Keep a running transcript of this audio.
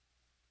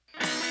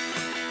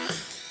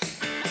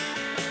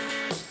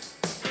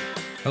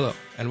Hello,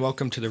 and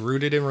welcome to the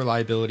Rooted in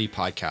Reliability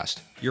podcast,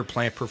 your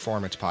plant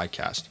performance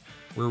podcast,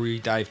 where we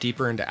dive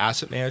deeper into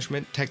asset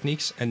management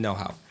techniques and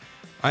know-how.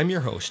 I'm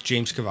your host,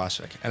 James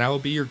Kovacevic, and I will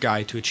be your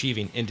guide to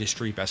achieving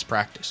industry best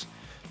practice.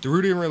 The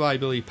Rooted in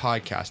Reliability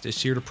podcast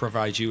is here to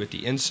provide you with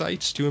the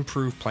insights to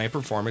improve plant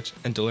performance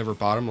and deliver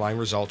bottom-line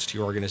results to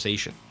your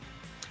organization.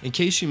 In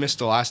case you missed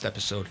the last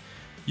episode,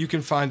 you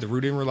can find the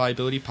Rooted in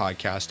Reliability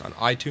podcast on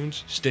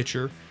iTunes,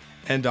 Stitcher,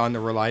 and on the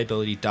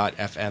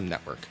Reliability.fm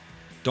network.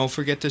 Don't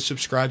forget to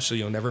subscribe so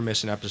you'll never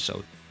miss an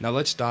episode. Now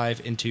let's dive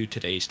into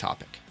today's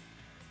topic.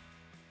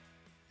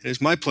 It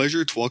is my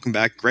pleasure to welcome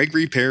back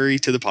Gregory Perry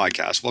to the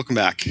podcast. Welcome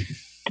back.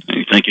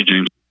 Hey, thank you,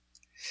 James.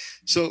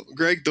 So,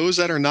 Greg, those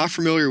that are not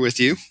familiar with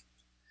you,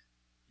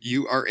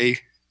 you are a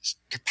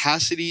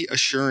capacity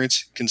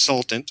assurance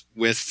consultant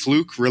with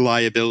Fluke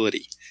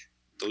Reliability.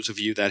 Those of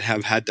you that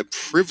have had the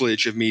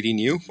privilege of meeting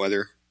you,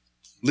 whether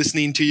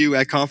listening to you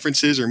at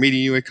conferences or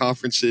meeting you at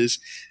conferences,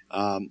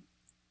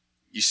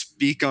 you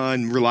speak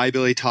on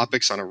reliability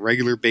topics on a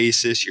regular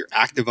basis. You're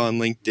active on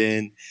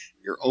LinkedIn.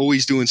 You're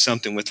always doing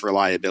something with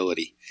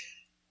reliability.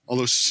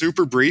 Although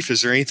super brief,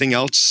 is there anything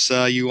else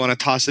you want to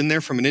toss in there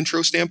from an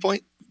intro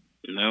standpoint?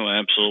 No,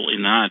 absolutely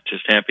not.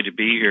 Just happy to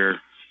be here,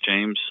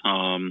 James.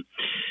 When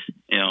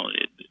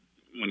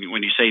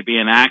you say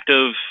being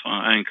active,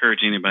 I encourage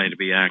anybody to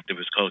be active.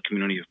 It's called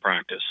Community of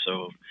Practice.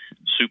 So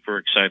super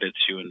excited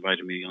that you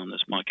invited me on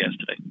this podcast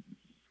today.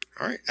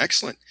 All right,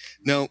 excellent.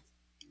 Now,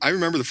 I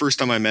remember the first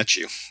time I met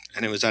you,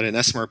 and it was at an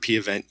SMRP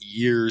event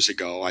years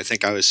ago. I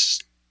think I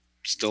was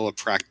still a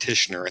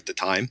practitioner at the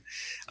time.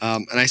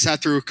 And I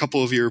sat through a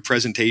couple of your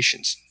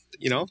presentations.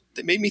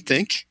 They made me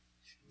think.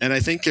 And I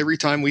think every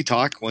time we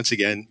talk, once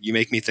again, you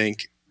make me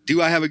think,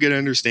 do I have a good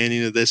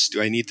understanding of this?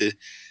 Do I need to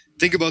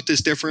think about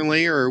this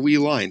differently, or are we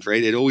aligned,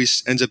 right? It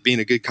always ends up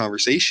being a good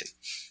conversation.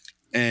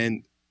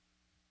 And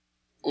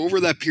over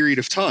that period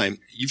of time,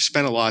 you've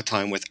spent a lot of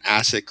time with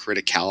asset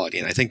criticality.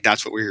 And I think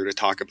that's what we're here to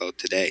talk about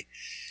today.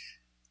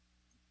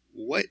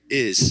 What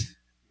is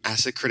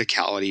asset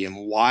criticality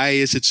and why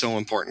is it so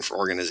important for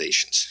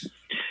organizations?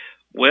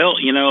 Well,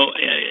 you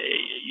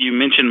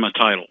mentioned my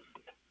title,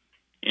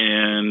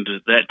 and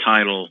that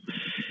title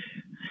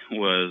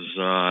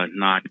was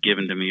not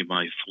given to me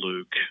by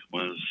Fluke,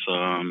 was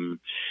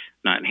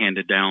not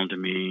handed down to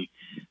me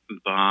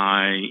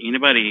by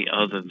anybody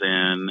other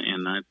than,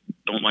 and I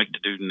don't like to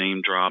do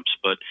name drops,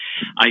 but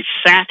I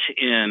sat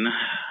in,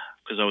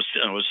 because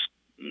I was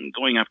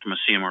going after my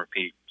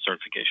CMRP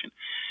certification.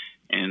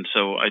 And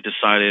so I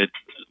decided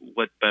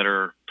what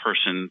better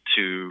person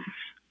to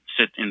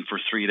sit in for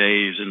 3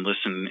 days and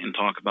listen and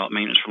talk about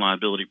maintenance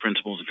reliability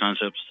principles and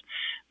concepts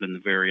than the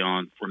very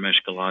own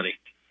Ramesh Gulati.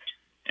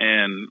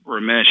 And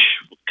Ramesh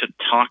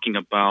talking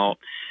about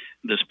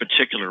this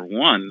particular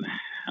one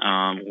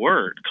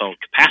word called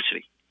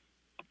capacity.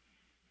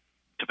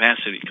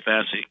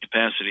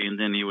 Capacity. And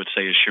then he would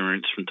say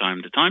assurance from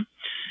time to time.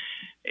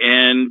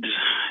 And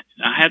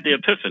I had the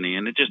epiphany,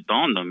 and it just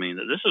dawned on me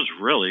that this is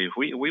really,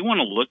 we want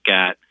to look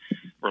at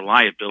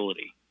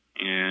reliability.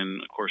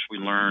 And of course, we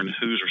learn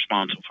who's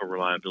responsible for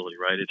reliability,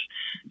 right?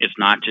 It's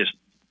not just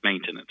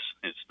maintenance.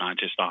 It's not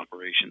just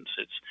operations.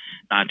 It's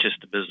not just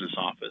the business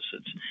office.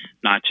 It's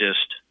not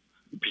just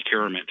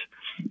procurement.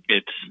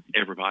 It's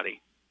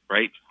everybody,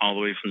 right? All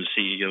the way from the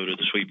CEO to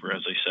the sweeper,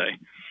 as they say.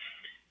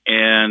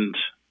 And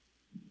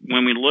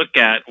when we look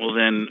at, well,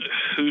 then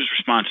whose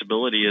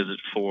responsibility is it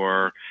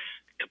for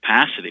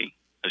capacity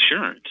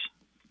assurance?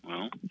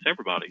 Well, it's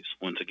everybody's.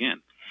 Once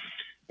again,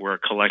 we're a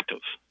collective.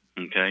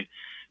 Okay,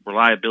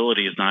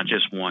 reliability is not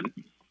just one.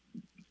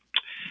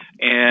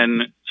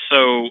 And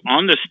so,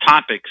 on this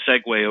topic,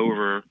 segue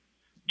over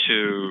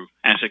to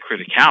asset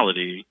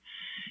criticality.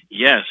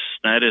 Yes,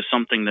 that is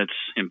something that's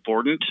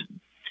important.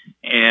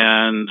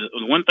 And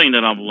one thing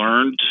that I've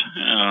learned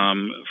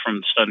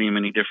from studying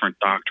many different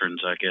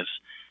doctrines, I guess,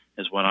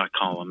 is what I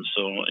call them.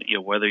 So,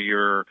 whether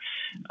you're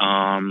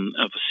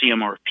of a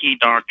CMRP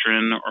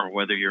doctrine, or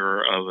whether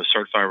you're of a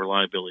Certified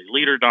Reliability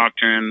Leader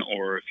doctrine,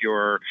 or if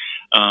you're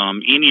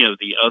any of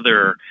the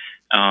other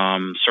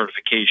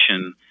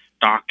certification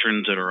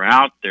doctrines that are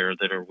out there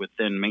that are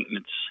within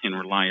maintenance and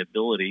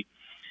reliability,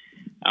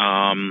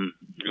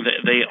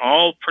 they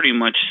all pretty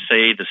much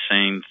say the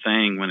same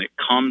thing when it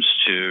comes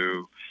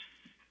to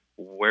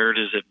where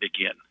does it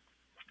begin,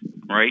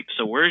 right?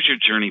 So where's your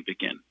journey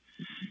begin?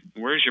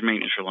 Where's your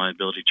maintenance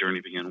reliability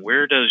journey begin?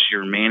 Where does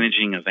your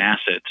managing of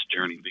assets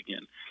journey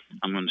begin?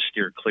 I'm going to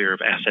steer clear of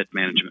asset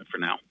management for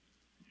now.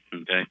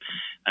 Okay,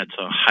 that's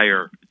a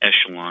higher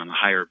echelon, a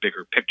higher,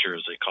 bigger picture,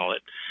 as they call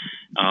it,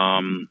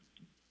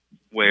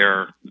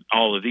 where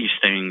all of these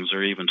things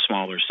are even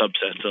smaller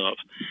subsets of.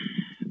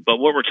 But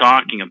what we're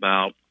talking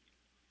about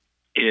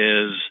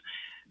is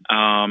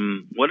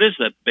what is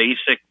the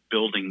basic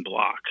building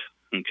block?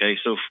 Okay,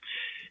 so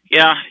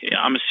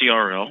I'm a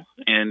CRL,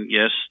 and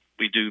yes,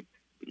 we do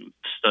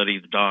study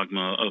the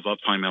dogma of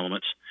uptime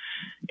elements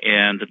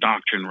and the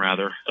doctrine,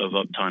 rather, of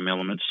uptime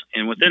elements.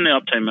 And within the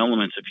uptime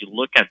elements, if you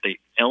look at the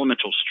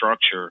elemental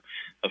structure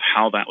of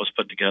how that was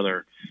put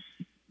together,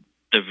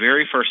 the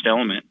very first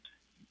element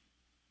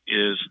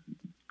is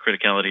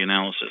criticality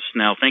analysis.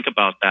 Now think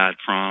about that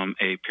from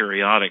a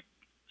periodic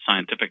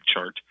scientific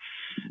chart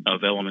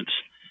of elements.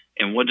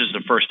 And what is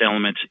the first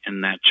element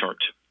in that chart?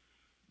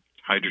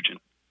 Hydrogen.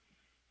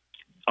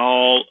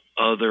 All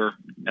other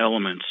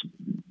elements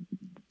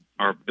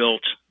are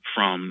built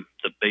from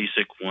the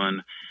basic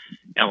one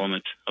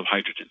element of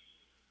hydrogen.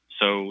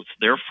 So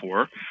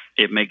therefore,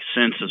 it makes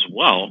sense as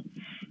well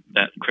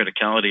that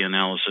criticality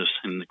analysis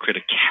and the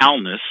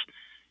criticalness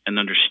and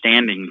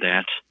understanding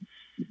that,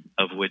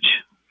 of which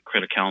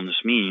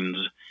criticalness means,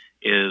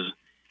 is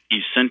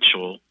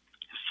essential,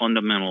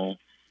 fundamental,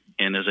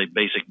 and is a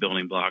basic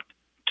building block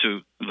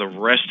to the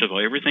rest of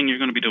everything you're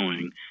going to be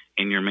doing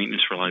in your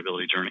maintenance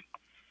reliability journey.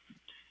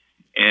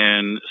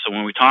 And so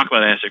when we talk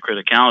about asset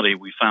criticality,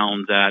 we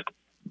found that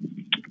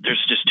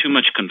there's just too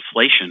much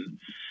conflation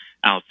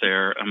out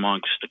there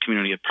amongst the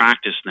community of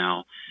practice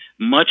now,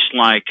 much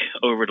like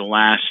over the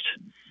last,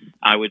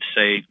 I would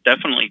say,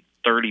 definitely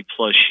 30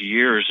 plus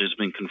years has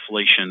been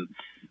conflation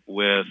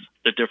with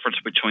the difference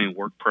between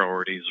work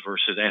priorities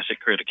versus asset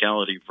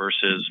criticality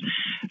versus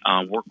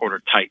work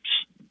order types,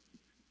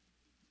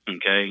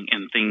 okay,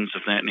 and things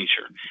of that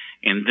nature.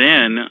 And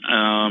then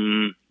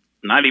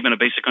not even a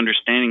basic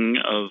understanding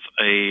of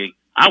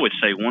I would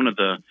say, one of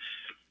the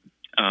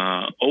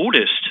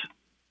oldest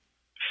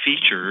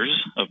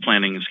features of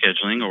planning and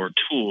scheduling, or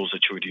tools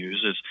that you would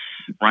use, is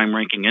RIME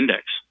ranking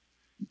index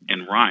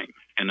and RIME,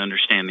 and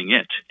understanding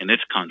it and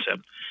its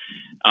concept.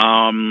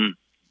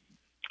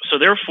 So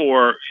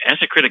therefore,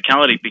 asset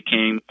criticality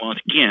became, well,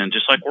 again,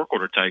 just like work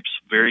order types,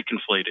 very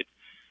conflated.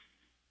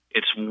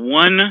 It's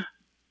one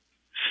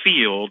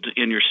field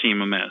in your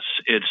CMMS.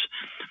 It's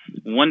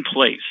one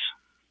place.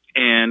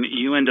 And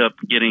you end up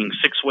getting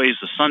 6 ways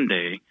to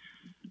Sunday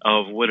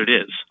of what it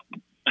is,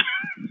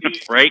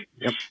 right?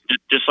 Yep.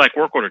 Just like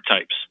work order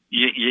types.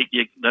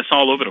 That's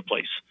all over the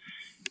place.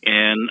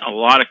 And a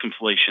lot of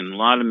conflation, a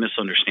lot of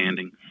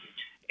misunderstanding.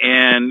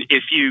 And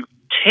if you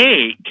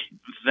take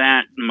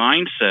that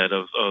mindset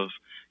of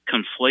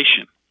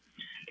conflation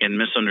and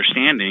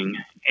misunderstanding,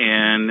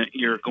 and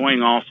you're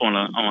going off on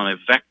a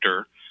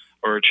vector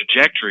or a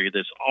trajectory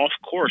that's off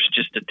course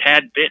just a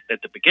tad bit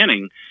at the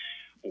beginning,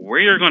 where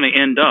you're going to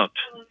end up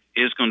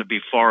is going to be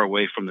far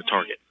away from the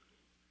target.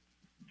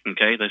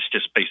 Okay, that's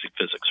just basic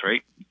physics,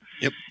 right?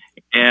 Yep.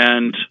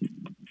 And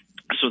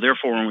so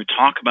therefore, when we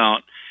talk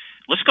about,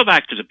 let's go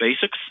back to the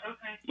basics. Okay.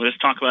 Let's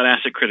talk about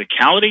asset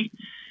criticality,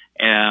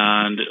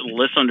 and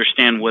let's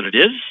understand what it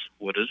is,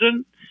 what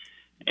isn't.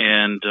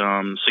 And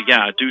so, yeah,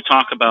 I do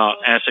talk about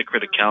asset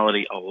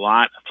criticality a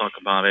lot. I talk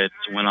about it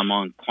when I'm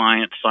on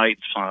client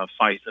sites,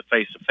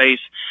 face-to-face.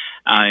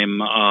 I'm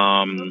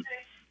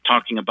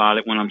talking about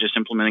it when I'm just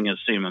implementing a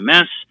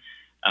CMMS.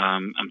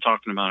 I'm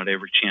talking about it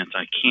every chance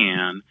I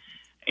can.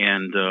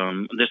 And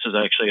this is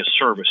actually a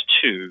service,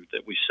 too,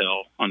 that we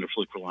sell under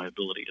Fluke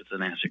Reliability. It's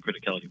an asset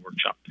criticality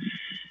workshop.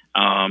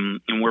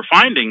 And we're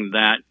finding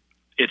that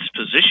it's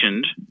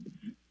positioned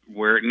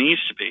where it needs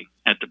to be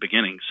at the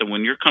beginning. So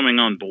when you're coming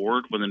on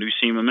board with a new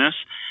CMMS,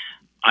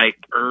 I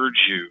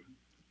urge you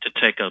to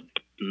take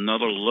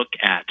another look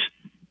at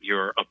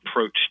your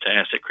approach to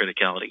asset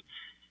criticality.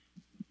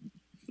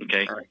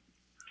 Okay? All right.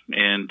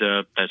 And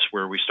that's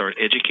where we start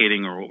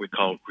educating, or what we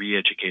call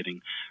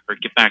re-educating, or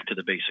get back to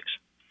the basics.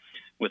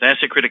 With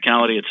asset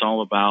criticality, it's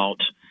all about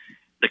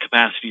the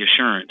capacity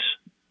assurance,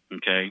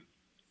 okay,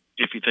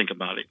 if you think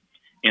about it.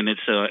 And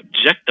it's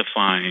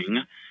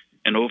objectifying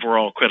an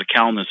overall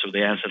criticalness of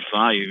the asset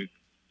value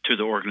to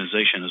the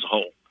organization as a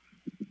whole.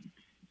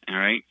 All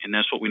right? And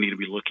that's what we need to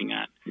be looking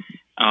at.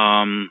 So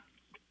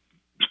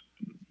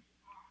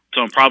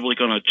I'm probably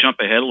going to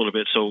jump ahead a little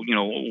bit. So,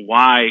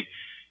 why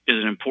is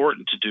it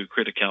important to do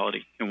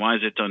criticality, and why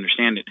is it to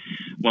understand it?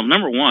 Well,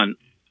 number one,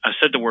 I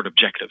said the word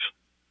objective,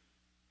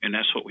 and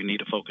that's what we need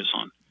to focus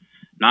on,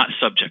 not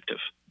subjective.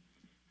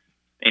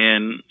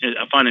 And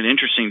I find it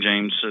interesting,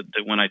 James,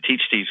 that when I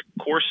teach these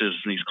courses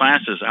and these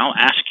classes, I'll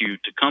ask you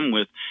to come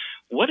with,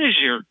 what is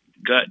your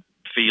gut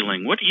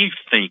feeling? What do you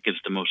think is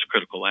the most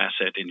critical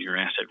asset in your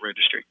asset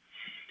registry?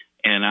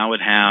 And I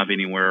would have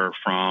anywhere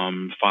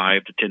from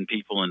 5 to 10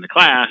 people in the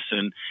class.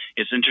 And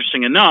it's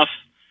interesting enough,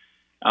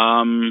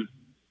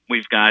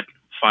 we've got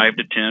 5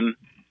 to 10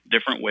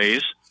 different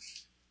ways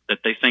that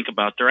they think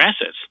about their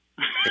assets.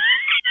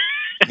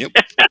 Yep.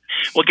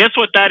 Well, guess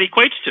what that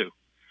equates to?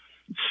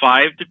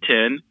 5 to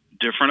 10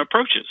 different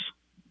approaches,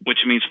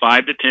 which means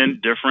 5 to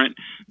 10 different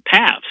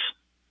paths.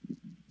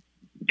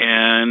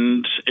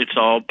 And it's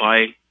all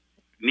by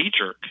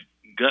knee-jerk,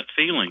 gut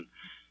feeling.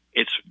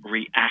 It's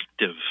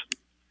reactive.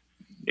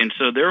 And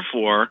so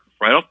therefore,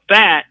 right off the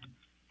bat,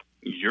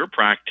 you're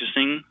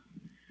practicing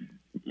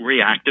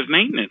reactive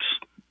maintenance.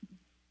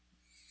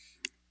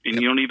 And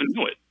you don't even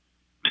know it.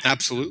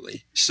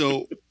 Absolutely.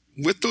 So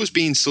with those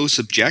being so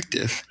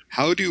subjective,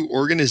 how do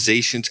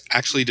organizations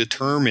actually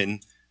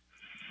determine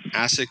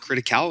asset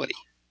criticality?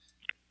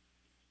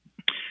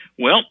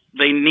 Well,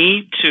 they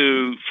need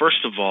to,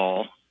 first of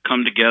all,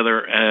 come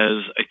together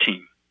as a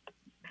team.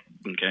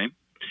 Okay?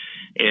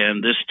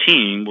 And this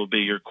team will be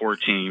your core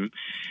team.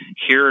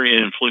 Here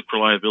in Fluke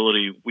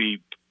Reliability,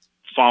 we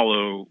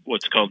follow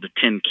what's called the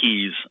 10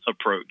 keys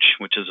approach,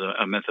 which is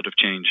a method of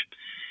change,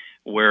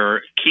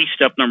 where key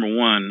step number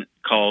 1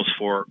 calls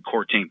for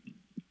core team.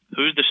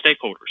 Who's the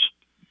stakeholders?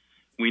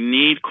 We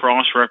need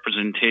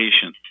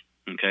cross-representation.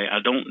 Okay, I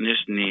don't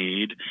just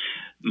need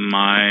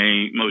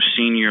my most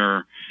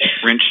senior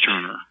wrench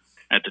turner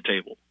at the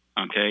table.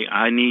 Okay,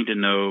 I need to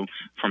know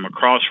from a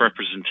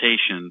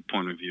cross-representation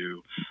point of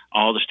view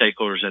all the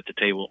stakeholders at the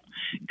table,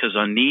 because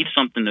I need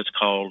something that's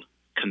called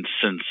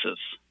consensus.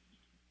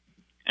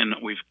 And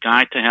we've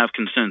got to have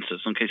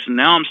consensus. Okay, so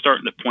now I'm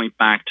starting to point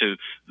back to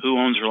who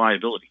owns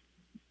reliability,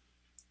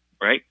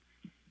 right?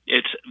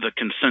 It's the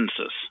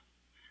consensus.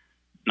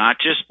 Not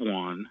just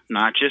one,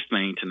 not just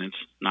maintenance,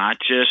 not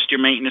just your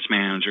maintenance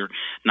manager,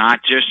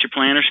 not just your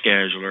planner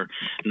scheduler,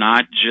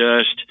 not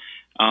just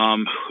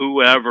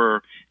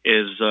whoever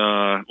is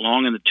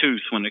long in the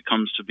tooth when it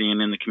comes to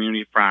being in the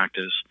community of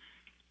practice.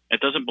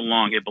 It doesn't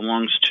belong. It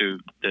belongs to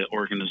the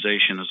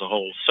organization as a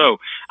whole. So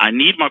I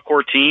need my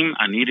core team.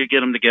 I need to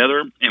get them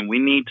together, and we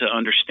need to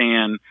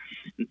understand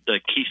the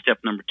key step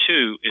number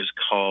 2 is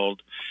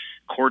called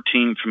core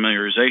team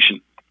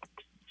familiarization.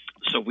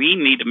 So we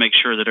need to make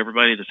sure that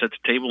everybody that's at the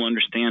table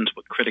understands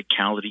what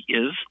criticality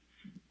is,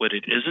 what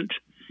it isn't,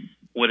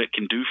 what it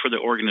can do for the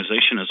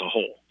organization as a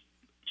whole.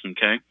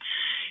 Okay?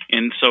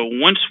 And so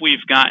once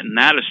we've gotten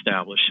that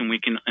established and we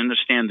can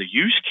understand the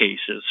use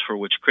cases for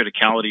which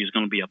criticality is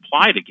going to be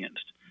applied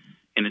against,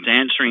 and it's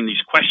answering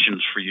these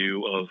questions for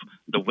you of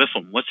the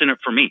WIFM, what's in it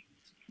for me?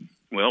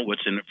 Well,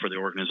 what's in it for the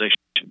organization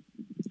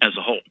as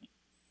a whole?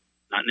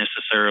 Not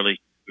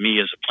necessarily me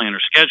as a planner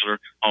scheduler,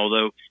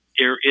 although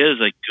there is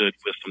a good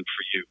WIFM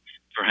for you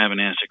for having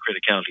asset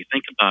criticality.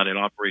 Think about it,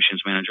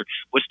 operations manager.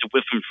 What's the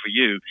WIFM for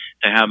you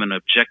to have an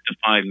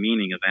objectified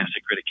meaning of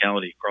asset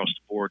criticality across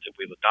the board that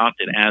we've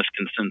adopted as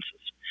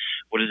consensus?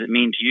 What does it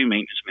mean to you,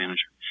 maintenance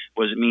manager?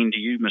 What does it mean to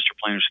you, Mr.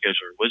 Planner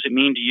Scheduler? What does it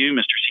mean to you,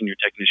 Mr. Senior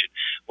Technician?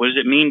 What does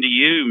it mean to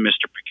you,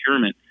 Mr.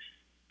 Procurement?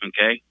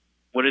 Okay?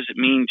 What does it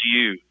mean to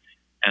you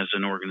as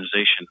an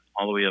organization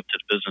all the way up to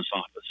the business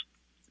office?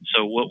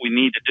 So what we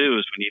need to do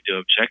is we need to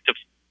objectify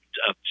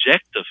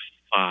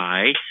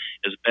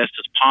as best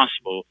as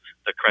possible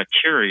the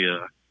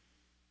criteria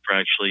for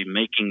actually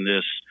making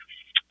this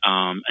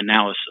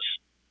analysis,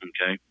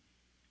 okay?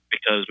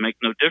 Because make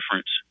no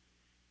difference,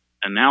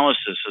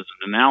 analysis is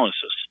an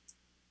analysis.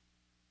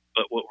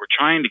 But what we're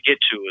trying to get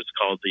to is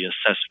called the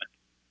assessment,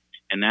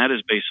 and that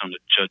is based on the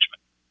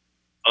judgment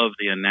of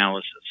the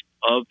analysis,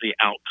 of the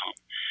outcome.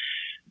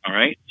 All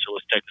right, so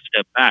let's take a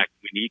step back.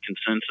 We need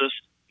consensus.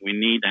 We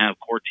need to have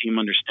core team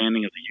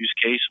understanding of the use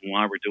case and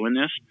why we're doing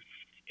this.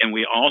 And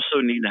we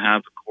also need to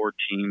have the core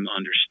team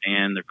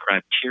understand the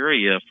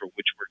criteria for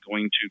which we're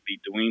going to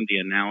be doing the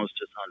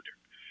analysis under.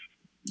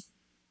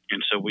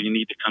 And so we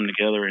need to come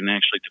together and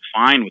actually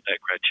define what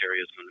that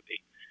criteria is going to be.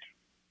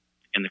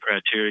 And the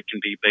criteria can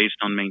be based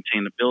on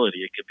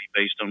maintainability. It could be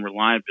based on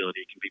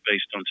reliability. It can be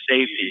based on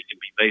safety. It can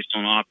be based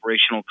on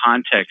operational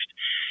context.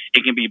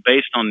 It can be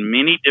based on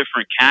many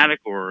different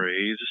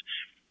categories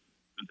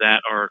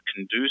that are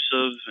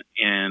conducive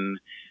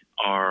and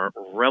are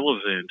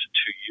relevant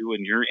to you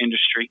and your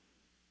industry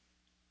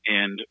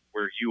and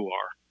where you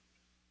are.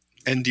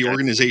 And the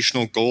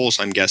organizational goals,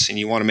 I'm guessing,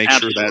 you want to make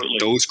sure that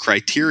those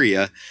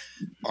criteria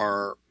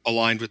are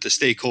aligned with the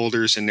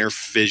stakeholders and their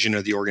vision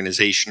of the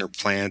organization or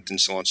plant and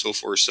so on and so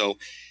forth. So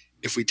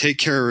if we take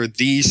care of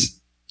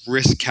these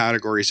risk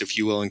categories, if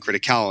you will, in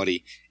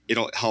criticality,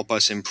 it'll help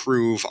us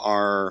improve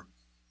our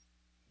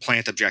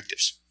plant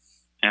objectives.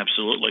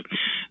 Absolutely.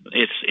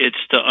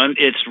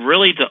 It's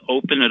really to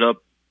open it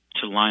up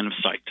to line of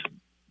sight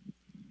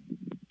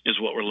is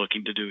what we're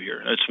looking to do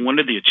here. It's one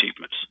of the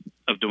achievements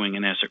of doing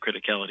an asset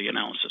criticality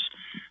analysis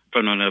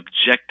from an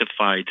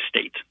objectified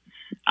state.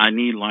 I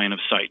need line of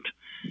sight.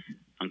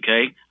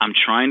 Okay? I'm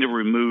trying to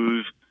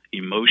remove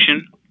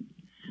emotion.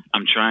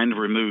 I'm trying to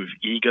remove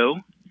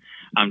ego.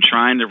 I'm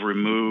trying to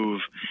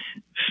remove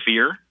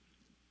fear.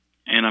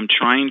 And I'm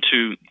trying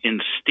to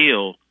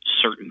instill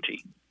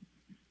certainty.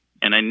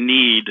 And I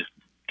need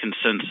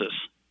consensus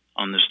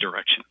on this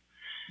direction.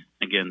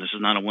 Again, this is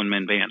not a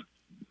one-man band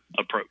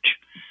approach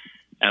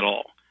at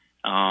all.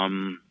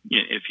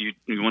 If you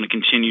want to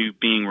continue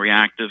being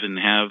reactive and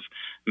have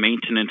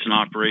maintenance and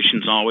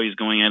operations always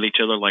going at each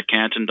other like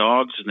cats and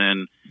dogs,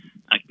 then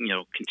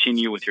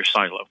continue with your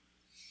silo.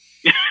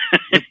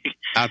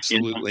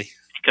 Absolutely.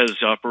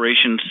 Because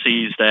operations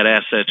sees that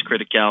asset's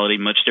criticality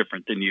much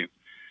different than you,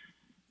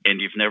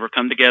 and you've never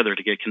come together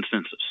to get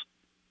consensus.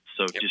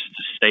 So just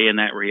to stay in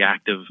that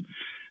reactive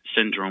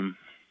syndrome.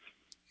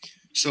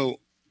 So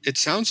it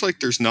sounds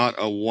like there's not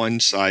a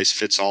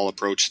one-size-fits-all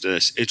approach to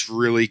this. It's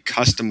really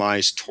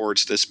customized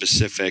towards the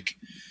specific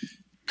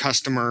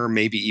customer,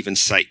 maybe even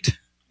site.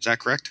 Is that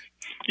correct?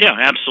 Yeah,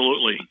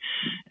 absolutely.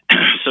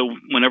 So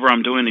whenever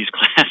I'm doing these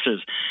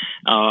classes,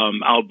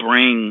 I'll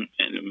bring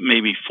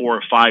maybe 4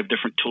 or 5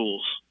 different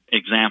tools,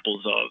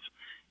 examples of,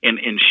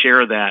 and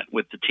share that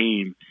with the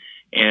team.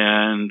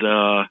 And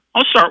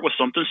I'll start with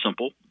something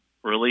simple.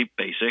 really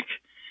basic.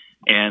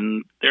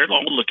 And they're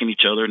all looking at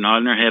each other,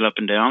 nodding their head up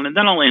and down. And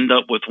then I'll end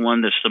up with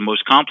one that's the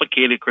most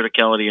complicated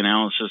criticality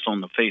analysis on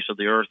the face of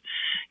the earth.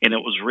 And it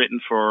was written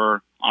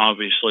for,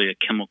 obviously, a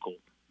chemical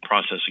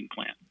processing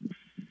plant,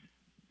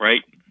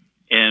 right?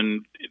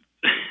 And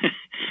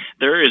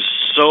there is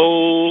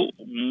so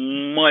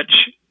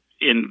much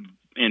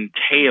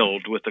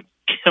entailed with a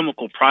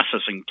chemical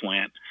processing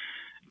plant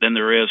than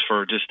there is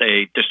for just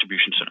a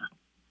distribution center.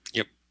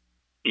 Yep.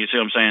 You see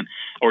what I'm saying?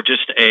 Or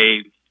just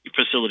a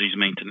facilities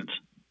maintenance,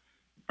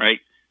 right?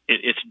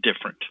 It's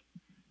different.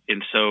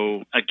 And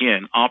so,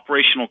 again,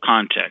 operational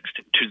context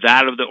to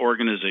that of the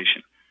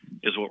organization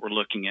is what we're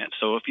looking at.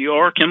 So if you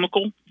are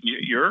chemical,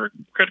 your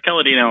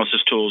criticality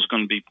analysis tool is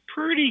going to be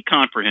pretty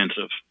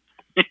comprehensive,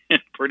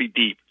 pretty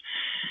deep.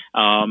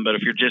 But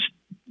if you're just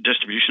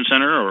distribution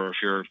center or if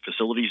you're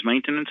facilities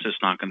maintenance, it's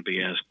not going to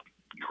be as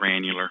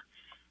granular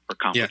or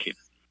complicated.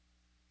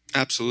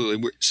 Yeah,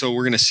 absolutely. So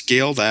we're going to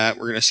scale that.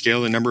 We're going to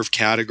scale the number of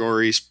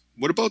categories.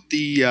 What about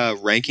the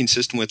ranking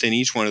system within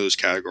each one of those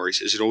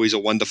categories? Is it always a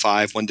 1 to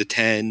 5, 1 to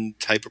 10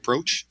 type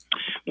approach?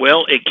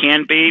 Well, it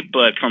can be,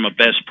 but from a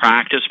best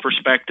practice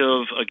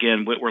perspective,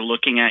 again, what we're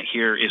looking at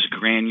here is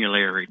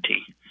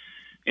granularity.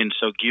 And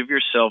so give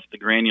yourself the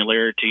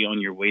granularity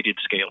on your weighted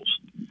scales.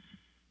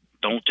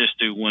 Don't just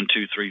do 1,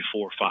 2, 3,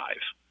 4, 5.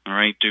 All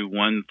right, do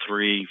 1,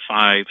 3,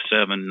 5,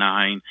 7,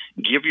 9.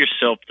 Give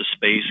yourself the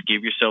space,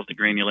 give yourself the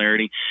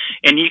granularity.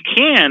 And you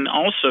can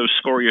also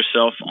score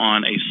yourself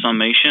on a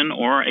summation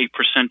or a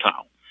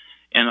percentile.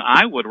 And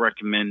I would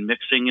recommend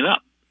mixing it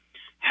up.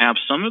 Have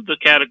some of the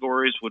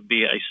categories would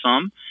be a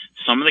sum.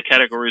 Some of the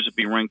categories would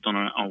be ranked on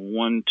a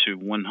 1 to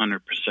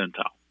 100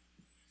 percentile.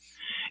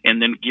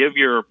 And then give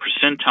your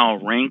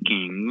percentile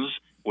rankings,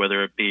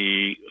 whether it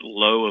be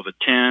low of a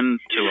 10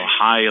 to a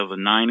high of a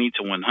 90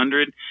 to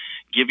 100,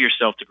 give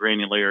yourself the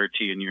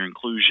granularity in your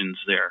inclusions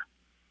there.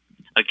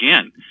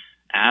 Again,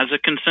 as a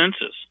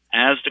consensus,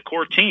 as the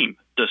core team,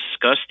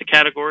 discuss the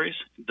categories,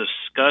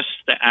 discuss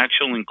the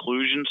actual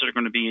inclusions that are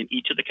going to be in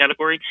each of the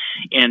category,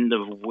 and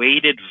the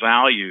weighted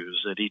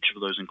values that each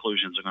of those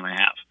inclusions are going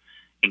to have,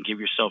 and give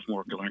yourself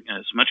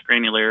as much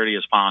granularity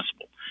as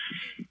possible.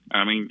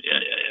 I mean,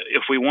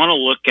 if we want to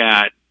look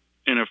at,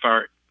 and if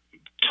our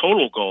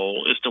total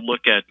goal is to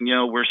look at,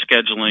 we're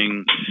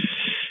scheduling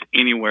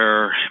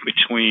anywhere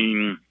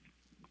between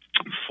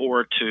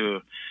 400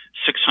 to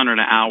 600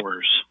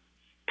 hours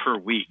per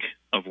week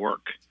of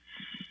work,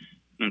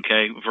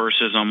 okay,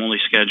 versus I'm only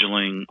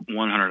scheduling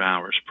 100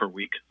 hours per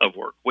week of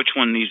work. Which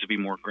one needs to be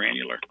more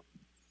granular?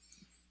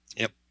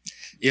 Yep.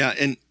 Yeah,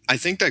 and I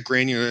think that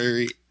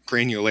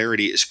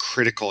granularity is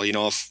critical.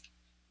 If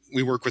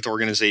we work with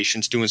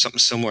organizations doing something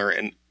similar,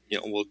 and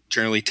we'll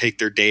generally take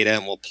their data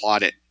and we'll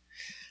plot it.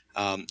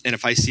 And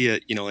if I see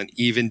an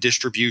even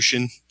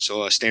distribution,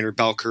 so a standard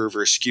bell curve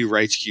or a skew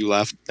right, skew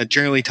left, that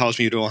generally tells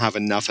me you don't have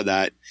enough of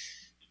that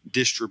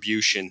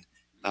distribution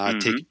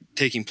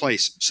taking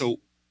place. So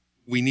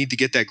we need to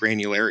get that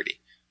granularity.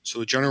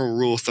 So a general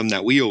rule of thumb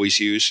that we always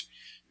use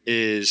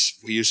is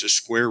we use a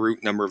square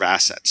root number of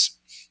assets.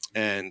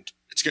 And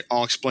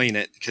I'll explain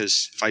it,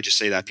 because if I just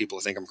say that, people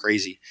think I'm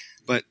crazy.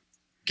 But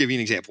give you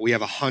an example. We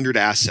have 100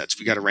 assets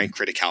we got to rank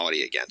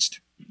criticality against.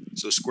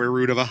 So square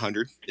root of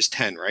 100 is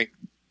 10, right?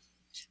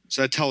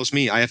 So that tells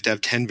me I have to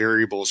have 10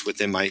 variables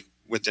within my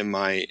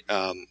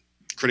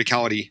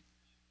criticality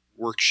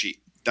worksheet.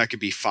 That could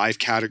be 5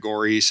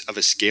 categories of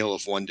a scale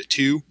of 1 to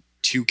 2,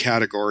 2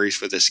 categories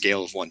with a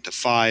scale of 1 to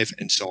 5,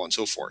 and so on and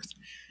so forth.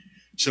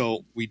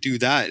 So we do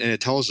that, and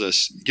it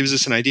gives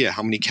us an idea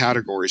how many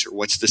categories or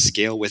what's the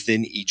scale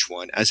within each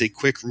one as a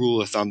quick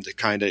rule of thumb to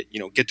kind of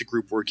get the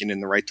group working in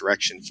the right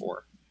direction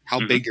for how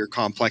big or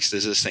complex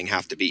does this thing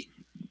have to be.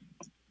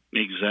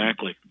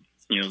 Exactly.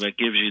 That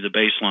gives you the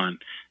baseline,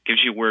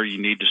 gives you where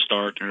you need to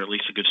start, or at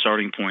least a good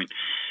starting point.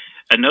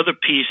 Another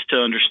piece to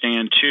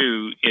understand,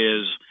 too,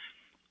 is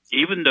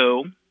even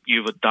though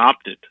you've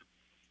adopted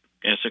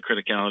asset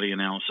criticality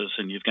analysis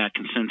and you've got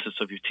consensus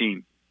of your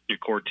team, your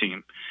core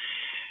team,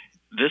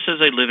 this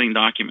is a living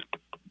document.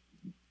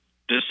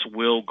 This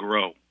will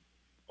grow,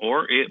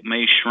 or it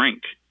may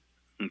shrink,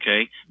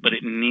 okay? But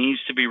it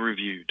needs to be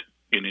reviewed,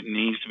 and it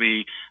needs to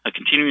be a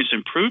continuous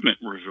improvement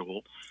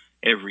review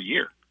every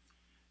year.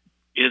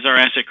 Is our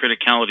asset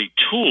criticality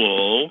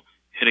tool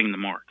hitting the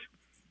mark?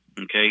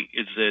 Okay,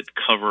 is it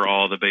cover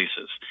all the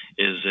bases?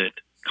 Is it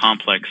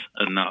complex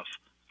enough,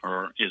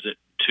 or is it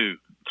too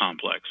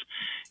complex?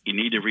 You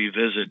need to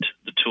revisit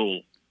the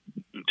tool,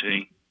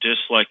 okay?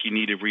 Just like you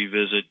need to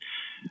revisit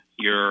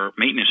your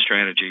maintenance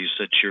strategies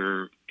that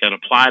you're got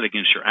applied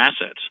against your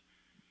assets.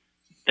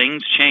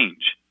 Things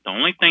change. The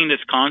only thing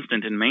that's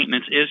constant in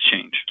maintenance is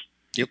change.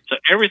 Yep. So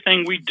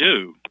everything we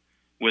do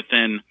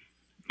within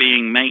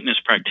being maintenance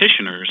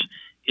practitioners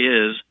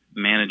is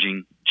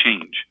managing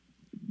change.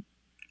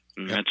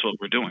 And that's what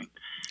we're doing.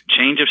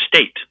 Change of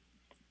state,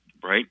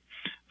 right?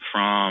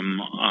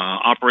 From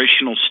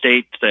operational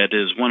state that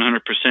is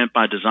 100%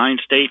 by design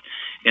state,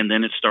 and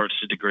then it starts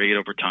to degrade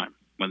over time.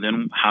 And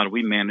then how do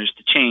we manage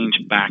the change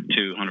back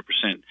to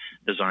 100%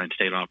 design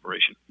state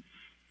operation?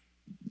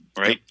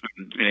 right?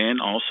 Yep.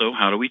 And also,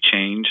 how do we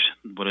change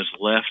what is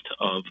left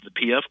of the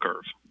PF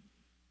curve,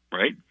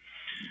 right?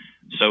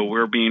 So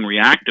we're being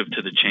reactive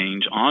to the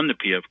change on the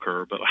PF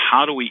curve, but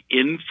how do we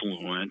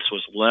influence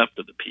what's left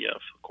of the PF?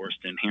 Of course,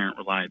 the inherent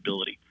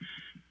reliability.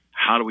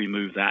 How do we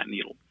move that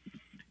needle?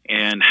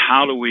 And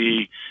how do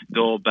we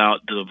go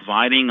about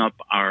dividing up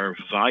our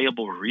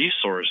valuable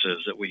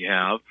resources that we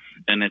have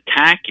and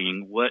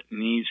attacking what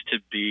needs to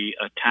be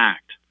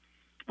attacked,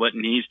 what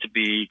needs to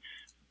be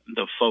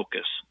the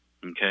focus,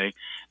 okay?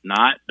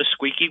 Not the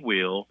squeaky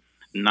wheel,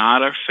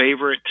 not our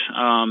favorite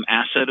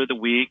asset of the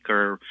week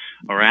or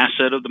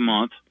asset of the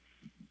month,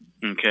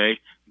 okay?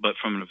 But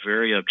from a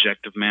very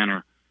objective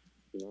manner,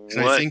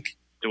 what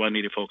do I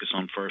need to focus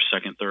on first,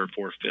 second, third,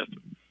 fourth, fifth?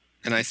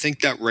 And I think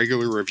that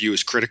regular review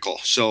is critical.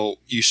 So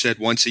you said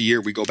once a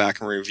year we go back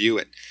and review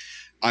it.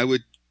 I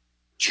would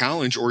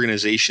challenge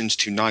organizations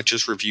to not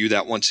just review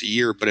that once a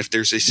year, but if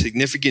there's a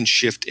significant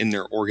shift in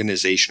their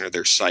organization or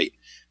their site,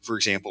 for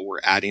example,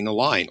 we're adding a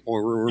line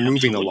or we're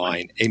removing a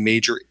line, a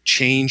major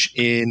change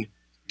in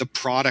the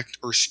product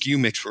or SKU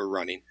mix we're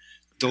running,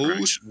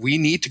 those we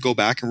need to go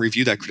back and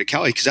review that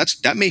criticality because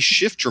that may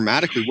shift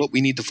dramatically what we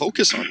need to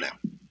focus on now.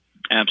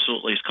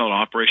 Absolutely. It's called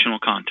operational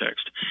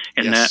context.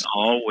 And that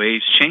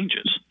always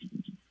changes.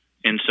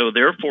 And so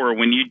therefore,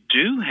 when you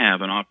do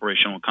have an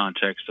operational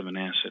context of an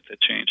asset that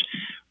changed,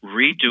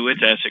 redo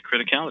its asset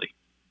criticality.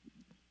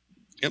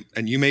 Yep.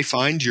 And you may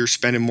find you're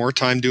spending more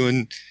time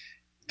doing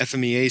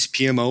FMEAs,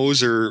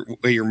 PMOs, or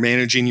where you're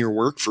managing your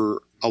work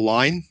for a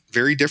line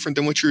very different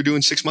than what you were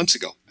doing 6 months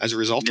ago as a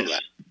result of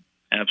that.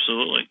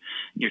 Absolutely.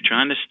 You're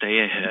trying to stay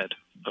ahead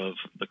of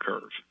the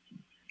curve,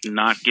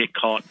 not get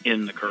caught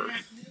in the curve.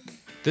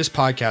 This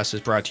podcast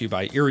is brought to you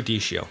by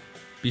Eruditio.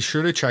 Be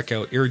sure to check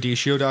out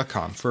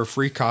eruditio.com for a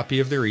free copy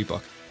of their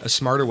ebook, A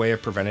Smarter Way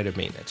of Preventative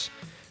Maintenance.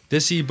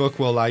 This ebook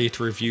will allow you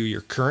to review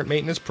your current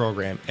maintenance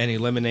program and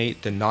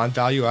eliminate the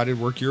non-value added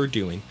work you're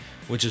doing,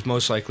 which is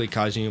most likely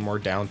causing you more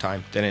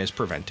downtime than it is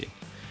preventing.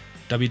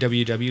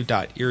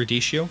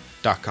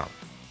 www.eruditio.com.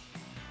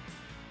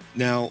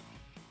 Now,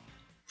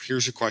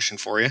 here's a question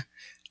for you.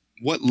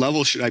 What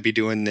level should I be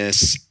doing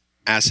this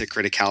asset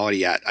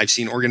criticality at? I've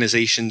seen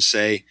organizations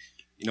say,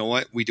 you know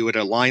what, we do it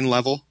at a line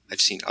level. I've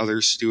seen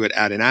others do it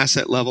at an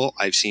asset level.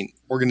 I've seen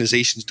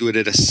organizations do it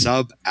at a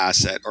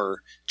sub-asset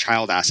or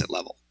child asset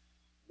level.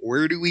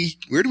 Where do we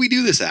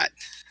do this at?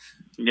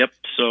 Yep.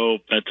 So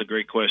that's a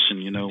great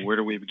question. Where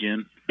do we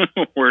begin?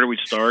 Where do we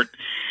start?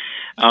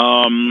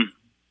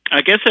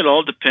 I guess it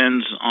all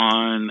depends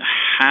on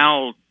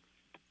how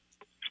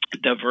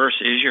diverse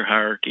is your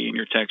hierarchy and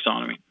your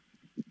taxonomy.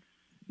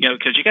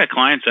 Because you got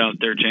clients out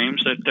there,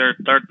 James, that they're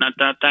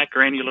not that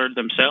granular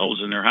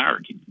themselves in their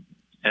hierarchy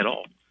at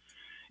all.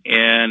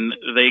 And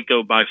they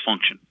go by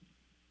function.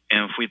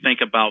 And if we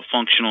think about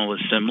functional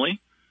assembly,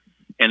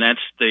 and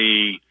that's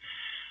the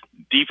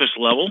deepest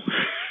level,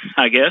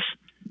 I guess,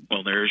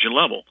 well, there's your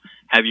level.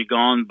 Have you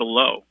gone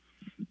below?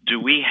 Do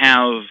we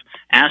have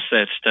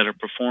assets that are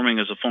performing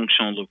as a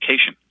functional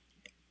location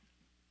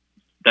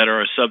that are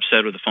a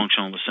subset of the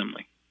functional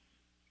assembly?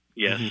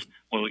 Yes. Mm-hmm.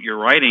 Well, you're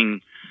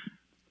writing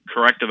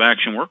corrective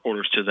action work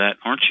orders to that,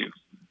 aren't you?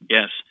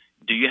 Yes.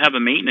 Do you have a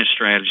maintenance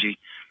strategy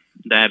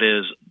that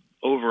is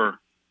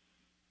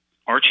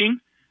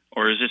overarching,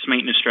 or is this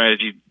maintenance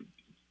strategy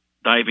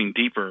diving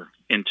deeper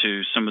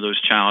into some of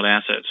those child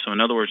assets? So in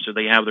other words, do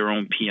they have their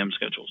own PM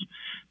schedules?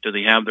 Do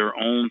they have their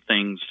own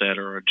things that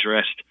are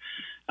addressed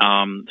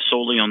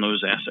solely on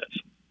those assets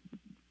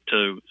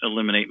to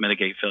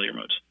mitigate failure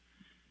modes?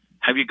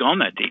 Have you gone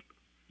that deep?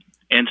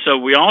 And so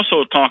we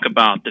also talk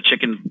about the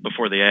chicken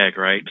before the egg,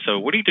 right? So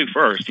what do you do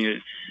first?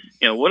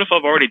 What if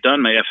I've already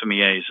done my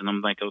FMEAs? And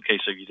I'm like, okay,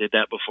 so you did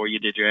that before you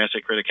did your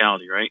asset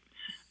criticality, right?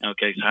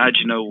 Okay, so how'd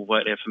you know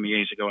what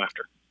FMEAs to go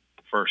after?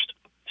 First,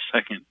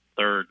 second,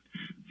 third,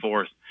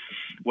 fourth.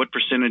 What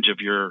percentage of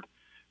your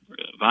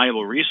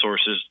valuable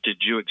resources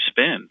did you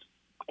expend?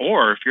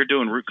 Or if you're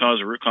doing root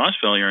cause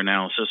failure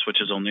analysis, which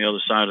is on the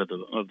other side of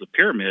the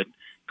pyramid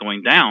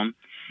going down,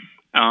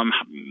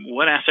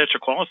 what assets are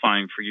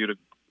qualifying for you to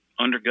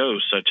undergo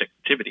such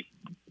activity?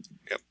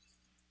 Yep.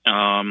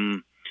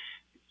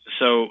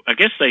 So I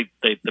guess the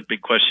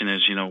big question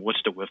is,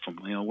 what's the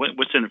WIFM?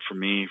 What's in it for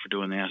me for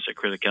doing the asset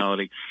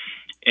criticality?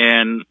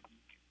 And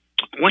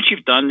once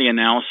you've done the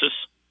analysis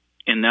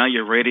and now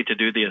you're ready to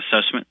do the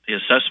assessment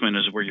is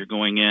where you're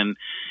going in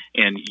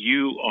and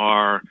you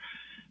are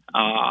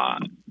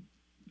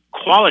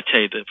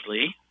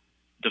qualitatively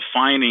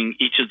defining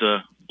each of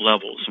the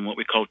levels and what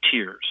we call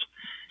tiers.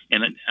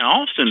 And I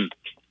often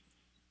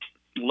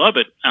love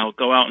it. I'll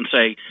go out and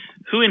say,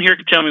 who in here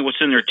can tell me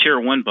what's in their tier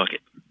 1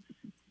 bucket?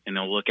 And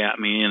they'll look at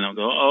me and they'll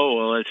go, oh,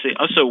 well, let's see.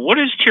 Oh, so what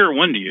is tier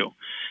 1 to you?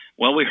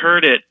 Well, we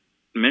heard it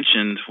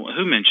mentioned.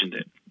 Who mentioned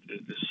it?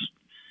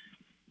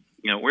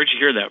 Where'd you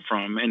hear that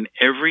from? And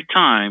every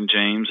time,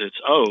 James, it's,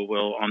 oh,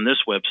 well, on this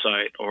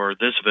website or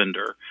this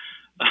vendor.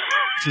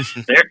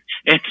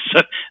 And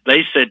so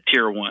they said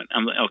tier 1.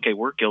 I'm like, okay,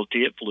 we're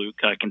guilty at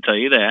Fluke. I can tell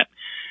you that.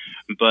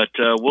 But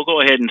we'll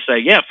go ahead and say,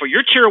 yeah, for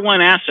your tier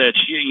 1 assets,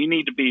 you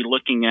need to be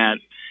looking at,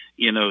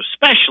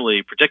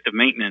 especially predictive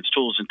maintenance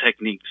tools and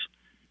techniques.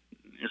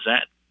 Is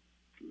that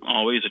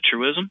always a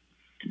truism?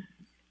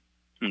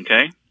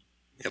 Okay.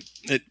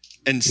 Yep.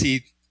 And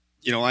see,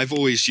 I've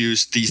always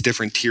used these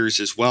different tiers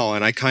as well,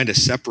 and I kind of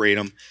separate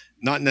them,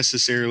 not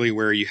necessarily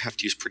where you have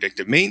to use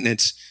predictive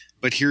maintenance,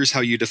 but here's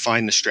how you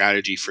define the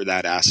strategy for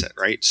that asset,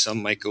 right?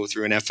 Some might go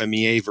through an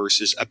FMEA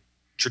versus a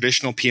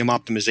traditional PM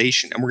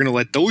optimization, and we're going to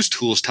let those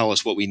tools tell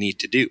us what we need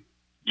to do.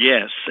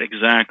 Yes,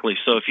 exactly.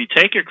 So if you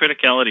take your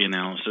criticality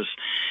analysis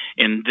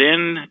and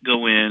then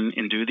go in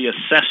and do the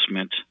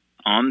assessment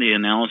on the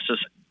analysis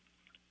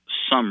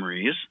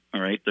summaries, all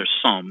right, their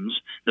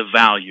sums, the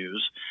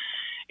values,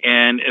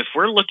 and if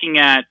we're looking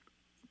at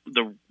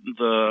the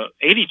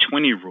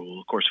 80-20 rule,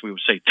 of course, we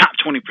would say top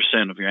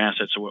 20% of your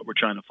assets are what we're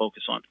trying to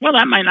focus on. Well,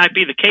 that might not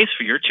be the case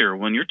for your tier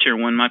one. Your tier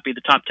one might be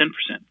the top 10%.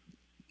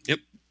 Yep.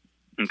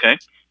 Okay.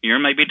 Your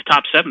might be the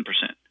top 7%.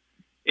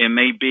 It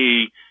may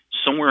be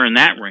somewhere in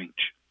that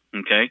range.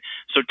 Okay.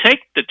 So take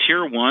the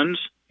tier ones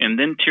and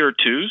then tier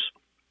twos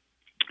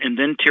and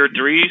then tier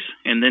threes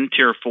and then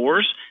tier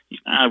fours.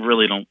 I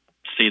really don't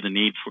see the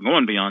need for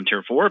going beyond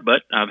tier four,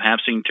 but I have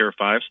seen tier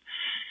fives.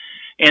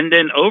 And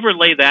then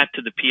overlay that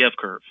to the PF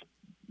curve.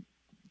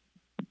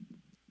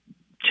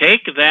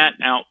 Take that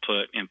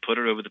output and put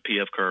it over the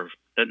PF curve.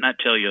 Doesn't that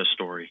tell you a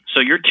story? So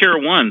your tier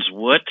ones,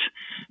 what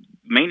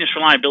maintenance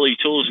reliability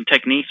tools and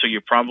techniques are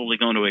you probably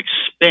going to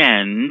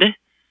expend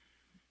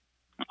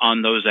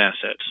on those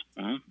assets?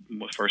 Well,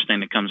 the first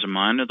thing that comes to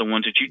mind are the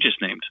ones that you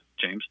just named,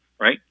 James,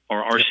 right?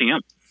 Or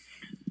RCM,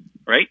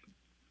 right?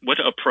 What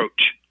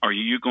approach are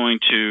you going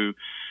to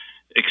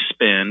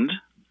expend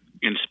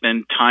and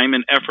spend time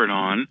and effort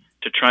on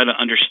to try to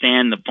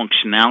understand the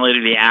functionality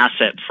of the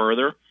asset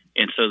further,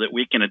 and so that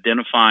we can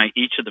identify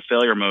each of the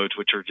failure modes,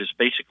 which are just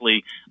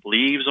basically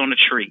leaves on a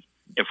tree,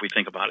 if we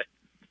think about it.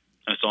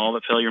 That's all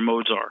that failure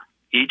modes are.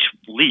 Each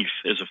leaf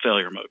is a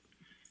failure mode.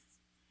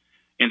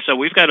 And so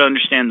we've got to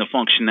understand the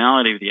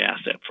functionality of the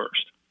asset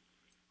first.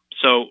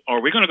 So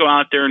are we going to go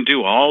out there and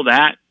do all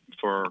that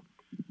for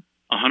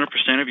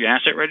 100% of your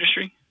asset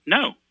registry?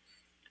 No.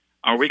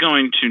 Are we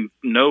going to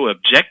know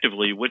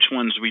objectively which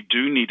ones we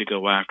do need to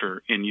go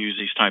after and use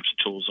these types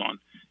of tools on?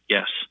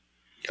 Yes.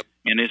 Yep.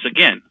 And it's,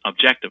 again,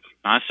 objective,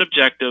 not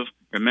subjective.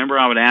 Remember,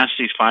 I would ask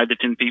these 5 to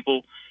 10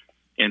 people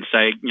and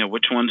say,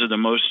 which ones are the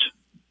most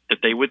that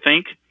they would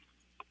think.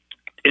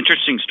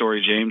 Interesting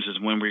story, James, is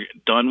when we're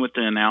done with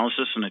the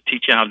analysis and I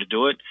teach you how to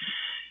do it,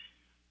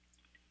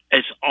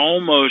 it's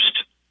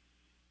almost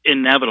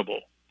inevitable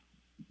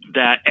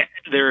that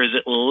there is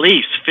at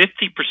least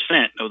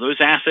 50% of those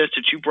assets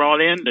that you brought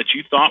in that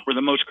you thought were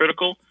the most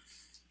critical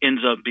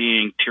ends up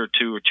being tier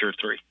 2 or tier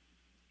 3.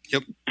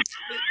 Yep.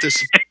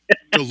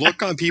 The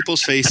look on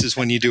people's faces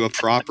when you do a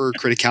proper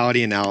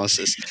criticality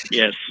analysis.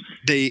 Yes.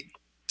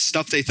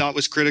 Stuff they thought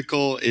was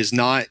critical is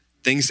not.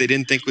 Things they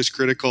didn't think was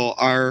critical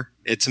are.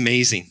 It's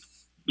amazing.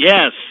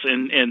 Yes,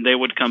 and they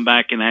would come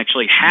back and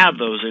actually have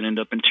those and end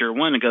up in tier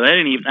 1 and go,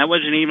 that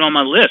wasn't even on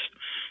my list.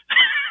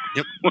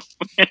 Yep.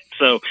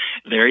 So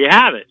there you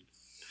have it.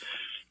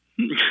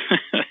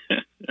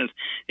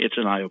 It's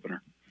an eye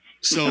opener.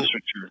 So that's for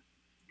sure.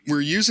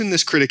 We're using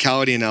this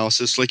criticality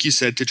analysis, like you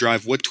said, to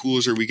drive what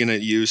tools are we going to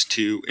use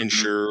to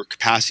ensure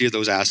capacity of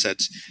those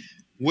assets.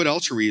 What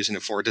else are we using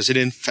it for? Does it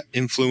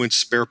influence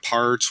spare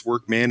parts,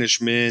 work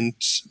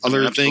management,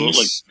 other Absolutely.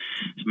 things?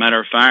 As a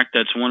matter of fact,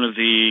 that's one of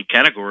the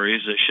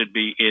categories that should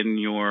be in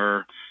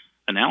your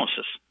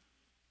analysis.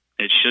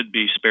 It should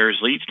be spares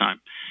lead time.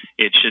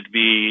 It should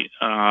be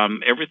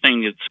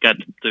everything that's got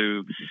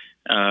to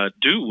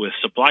do with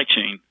supply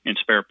chain and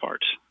spare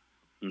parts.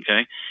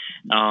 Okay.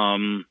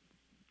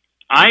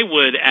 I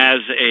would, as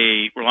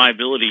a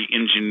reliability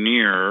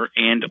engineer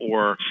and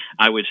or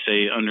I would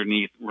say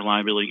underneath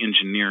reliability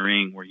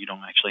engineering, where you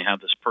don't actually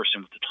have this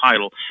person with the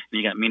title and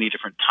you got many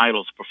different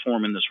titles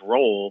performing this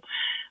role,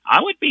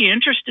 I would be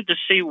interested to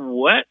see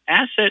what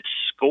assets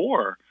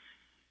score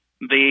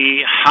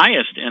the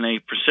highest in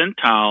a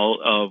percentile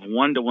of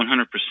 1 to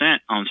 100%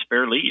 on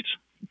spare leads.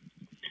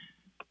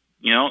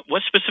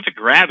 What specific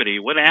gravity,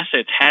 what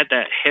assets had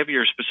that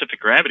heavier specific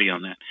gravity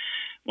on that?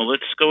 Well,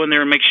 let's go in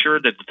there and make sure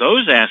that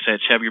those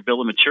assets have your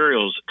bill of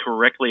materials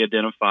correctly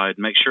identified.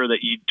 Make sure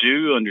that you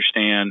do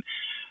understand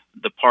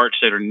the parts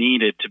that are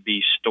needed to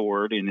be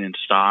stored and in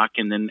stock,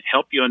 and then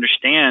help you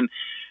understand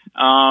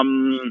a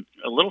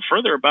little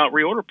further about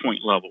reorder point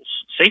levels,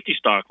 safety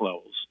stock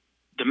levels,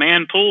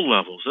 demand pool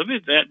levels.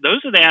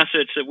 Those are the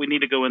assets that we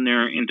need to go in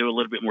there and do a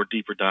little bit more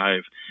deeper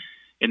dive,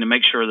 and to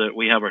make sure that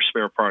we have our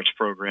spare parts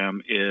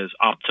program is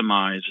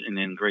optimized and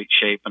in great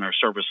shape and our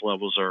service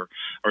levels are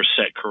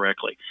set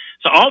correctly.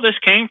 So all this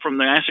came from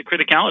the asset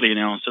criticality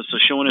analysis, so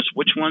showing us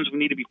which ones we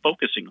need to be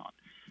focusing on.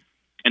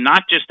 And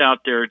not just out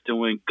there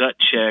doing gut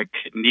check,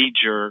 knee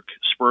jerk,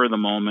 spur of the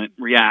moment,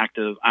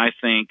 reactive, I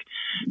think,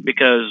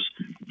 because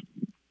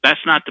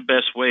that's not the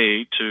best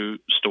way to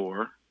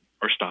store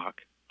or stock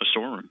a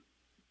storeroom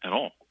at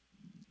all.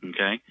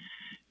 Okay?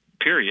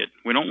 Period.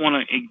 We don't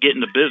want to get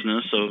in the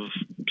business of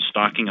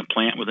stocking a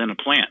plant within a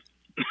plant.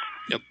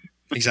 Yep,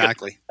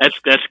 exactly.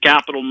 That's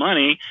capital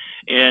money,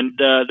 and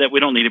that we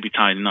don't need to be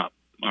tightening up.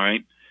 All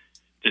right,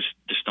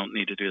 just don't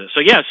need to do that.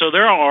 So yeah, so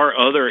there are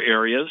other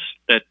areas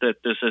that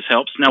this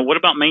helps. Now, what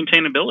about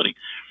maintainability?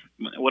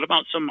 What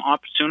about some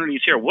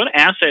opportunities here? What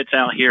assets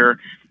out here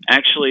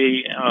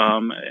actually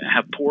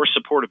have poor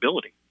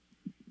supportability?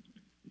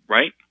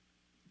 Right?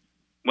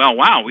 Well,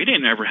 wow, we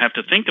didn't ever have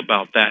to think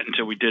about that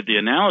until we did the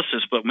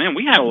analysis. But man,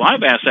 we had a lot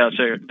of assets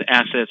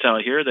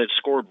out here that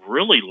scored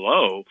really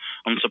low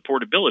on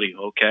supportability.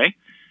 Okay,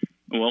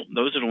 well,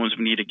 those are the ones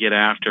we need to get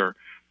after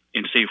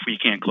and see if we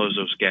can't close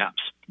those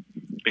gaps.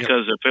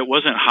 Because if it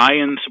wasn't high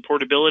in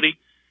supportability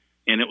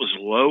and it was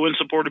low in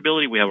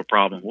supportability, we have a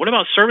problem. What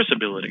about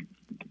serviceability?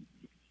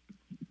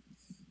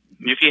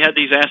 If you had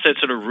these assets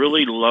that are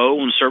really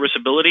low in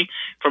serviceability,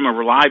 from a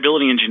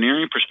reliability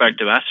engineering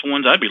perspective, that's the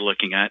ones I'd be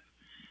looking at.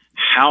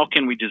 How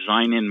can we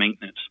design in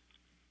maintenance?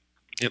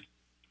 Yep.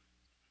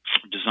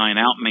 Design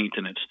out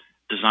maintenance.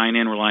 Design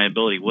in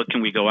reliability. What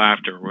can we go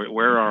after?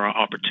 Where are our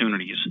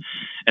opportunities?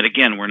 And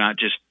again, we're not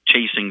just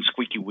chasing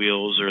squeaky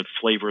wheels or the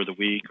flavor of the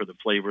week or the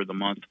flavor of the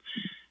month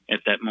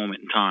at that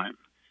moment in time.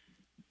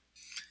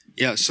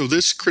 Yeah, so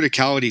this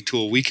criticality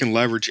tool we can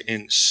leverage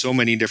in so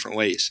many different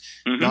ways,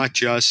 not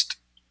just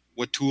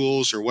what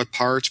tools or what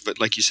parts, but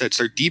like you said,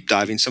 start deep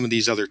diving some of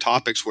these other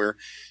topics where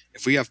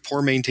if we have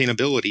poor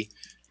maintainability,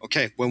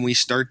 okay, when we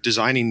start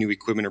designing new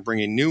equipment or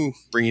bringing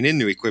in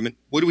new equipment,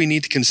 what do we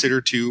need to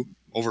consider to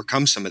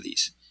overcome some of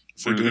these?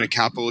 If we're doing a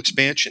capital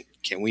expansion,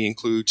 can we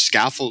include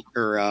scaffold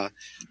or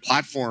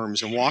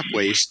platforms and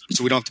walkways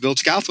so we don't have to build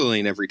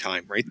scaffolding every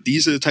time, right?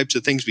 These are the types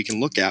of things we can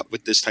look at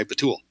with this type of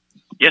tool.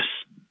 Yes.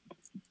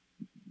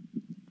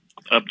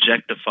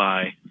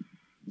 Objectify.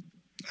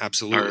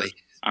 Absolutely.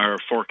 Our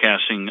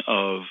forecasting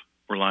of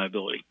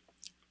reliability.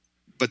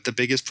 But the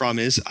biggest problem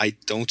is I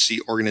don't see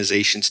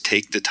organizations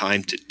take the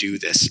time to do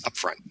this up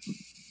front.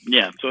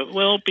 Yeah,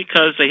 well,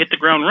 because they hit the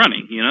ground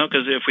running,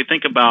 because if we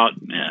think about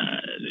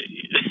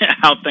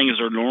how things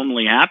are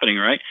normally happening,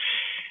 right?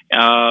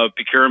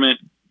 Procurement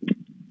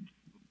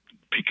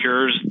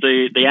procures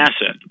the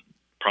asset.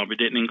 Probably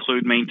didn't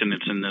include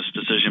maintenance in this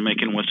decision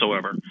making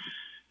whatsoever.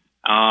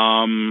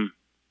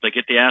 They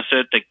get the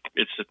asset,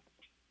 it's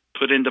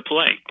put into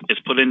play.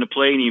 It's put into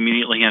play, and you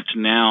immediately have to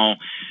now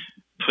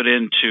put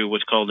into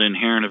what's called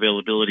inherent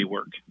availability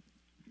work.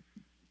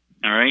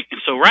 All right.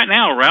 And so right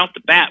now, right off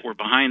the bat, we're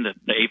behind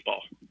the 8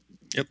 ball.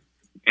 Yep.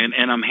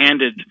 And I'm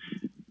handed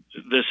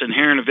this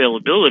inherent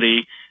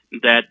availability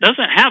that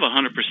doesn't have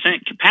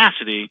 100%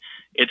 capacity.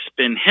 It's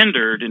been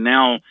hindered, and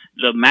now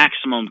the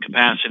maximum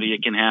capacity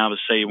it can have is,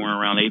 say, we're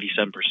around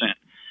 87%.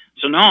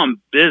 So now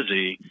I'm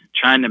busy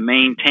trying to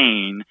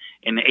maintain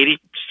an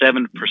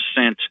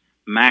 87%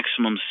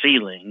 maximum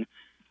ceiling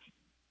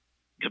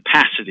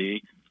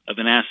capacity of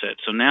an asset.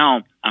 So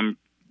now I'm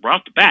right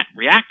off the bat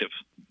reactive.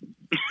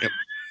 Yep.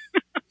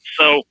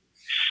 So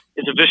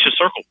it's a vicious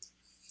circle.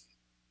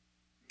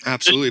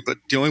 Absolutely. But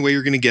the only way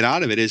you're going to get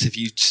out of it is if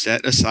you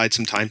set aside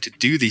some time to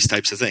do these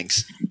types of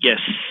things. Yes.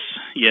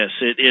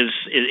 It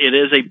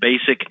is a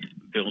basic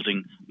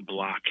building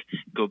block.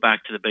 Go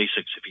back to the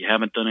basics. If you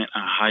haven't done it,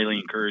 I highly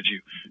encourage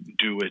you,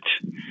 do it.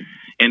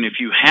 And if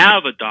you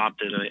have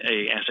adopted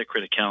a asset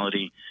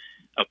criticality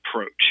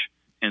approach,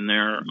 and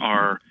there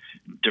are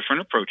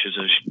different approaches,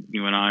 as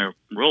you and I are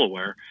real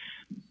aware,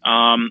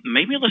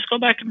 maybe let's go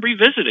back and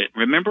revisit it.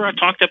 Remember I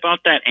talked about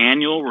that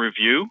annual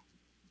review?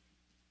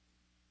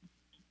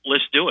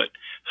 Let's do it.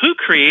 Who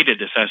created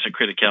this asset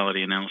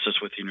criticality analysis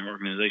within your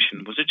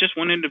organization? Was it just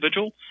one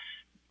individual?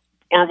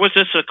 Or was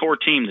this a core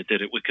team that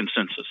did it with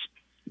consensus?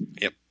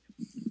 Yep.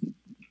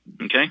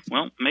 Okay,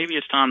 well, maybe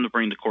it's time to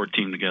bring the core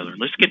team together.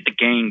 Let's get the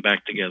gang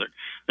back together.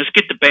 Let's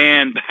get the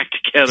band back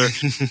together,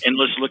 and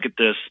let's look at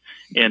this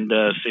and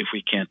see if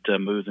we can't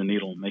move the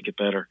needle and make it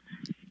better.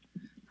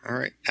 All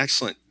right,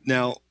 excellent.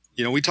 Now,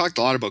 we talked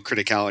a lot about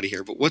criticality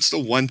here, but what's the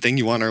one thing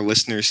you want our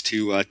listeners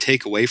to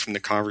take away from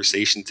the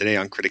conversation today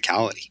on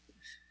criticality?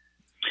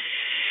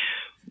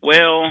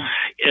 Well,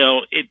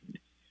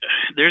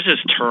 there's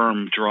this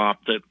term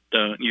drop that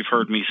you've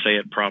heard me say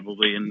it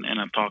probably, and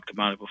I've talked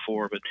about it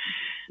before, but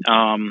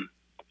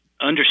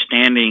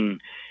understanding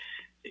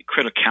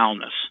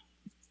criticalness.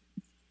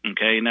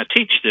 Okay, and I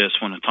teach this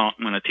when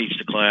I teach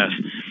the class.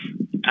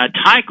 I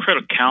tie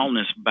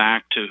criticalness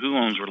back to who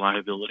owns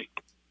reliability.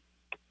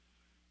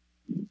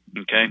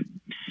 Okay,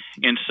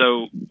 and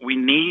so we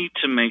need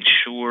to make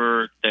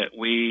sure that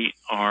we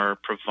are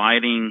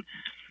providing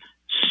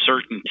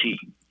certainty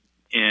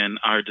in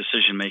our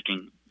decision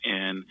making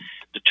and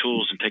the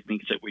tools and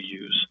techniques that we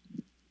use.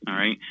 All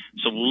right.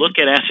 So look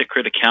at asset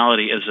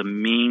criticality as a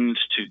means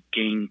to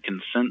gain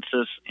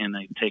consensus and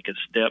take a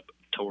step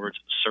towards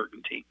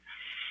certainty.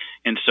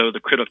 And so the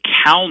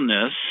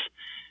criticalness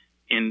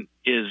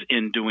is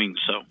in doing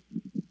so.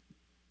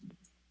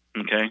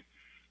 Okay.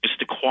 It's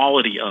the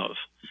quality of.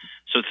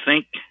 So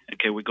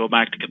we go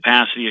back to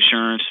capacity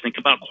assurance. Think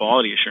about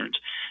quality assurance.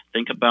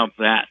 Think about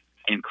that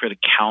in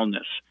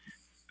criticalness.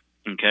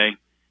 Okay.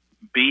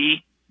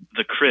 Be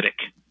the critic.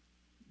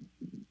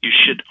 You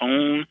should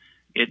own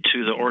it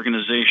to the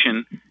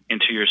organization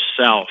and to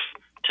yourself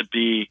to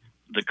be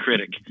the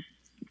critic.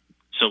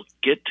 So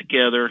get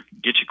together,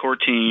 get your core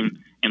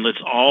team, and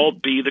let's all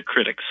be the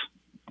critics.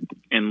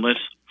 And let's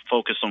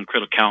focus on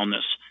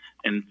criticalness,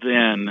 and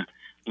then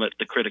let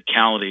the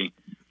criticality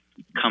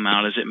come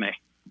out as it may.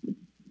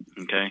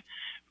 Okay?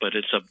 But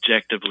it's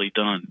objectively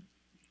done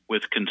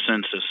with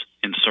consensus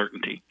and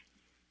certainty.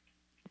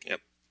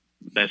 Yep.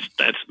 That's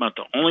about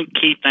the only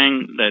key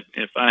thing that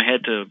if I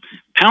had to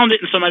pound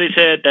it in somebody's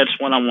head, that's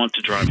what I want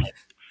to drive home.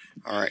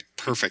 All right,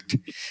 perfect.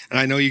 And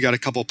I know you got a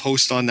couple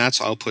posts on that,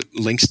 so I'll put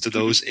links to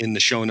those in the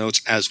show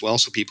notes as well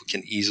so people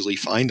can easily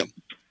find them.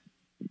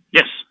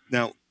 Yes.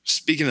 Now,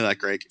 speaking of that,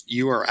 Greg,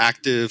 you are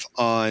active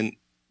on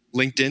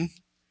LinkedIn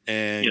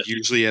and Yes.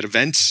 usually at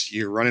events.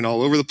 You're running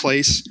all over the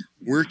place.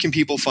 Where can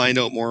people find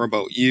out more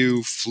about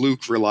you,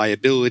 Fluke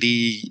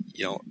reliability,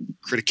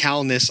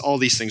 criticalness, all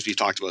these things we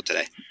talked about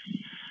today?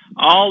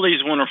 All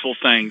these wonderful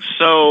things.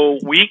 So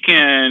we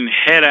can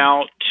head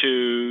out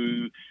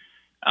to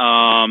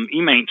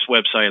eMaint's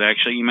website,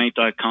 actually,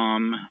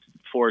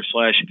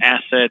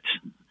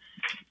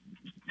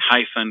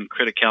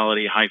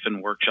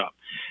 eMaint.com/asset-criticality-workshop.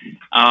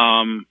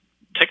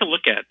 Take a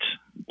look at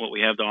what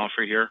we have to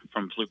offer here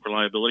from Fluke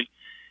Reliability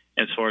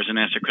as far as an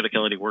asset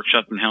criticality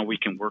workshop and how we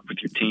can work with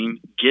your team.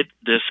 Get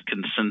this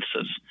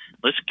consensus.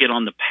 Let's get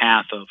on the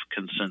path of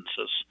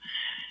consensus.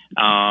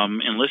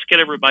 And let's get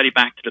everybody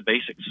back to the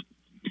basics.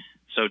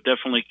 So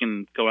definitely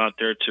can go out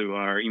there to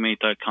our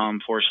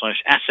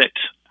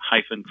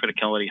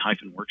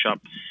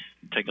eMaint.com/asset-criticality-workshop.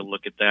 Take a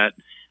look at that.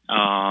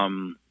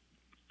 Can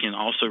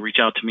also reach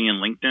out to me in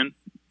LinkedIn,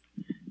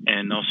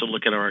 and also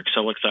look at our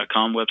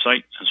Excelix.com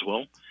website as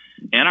well,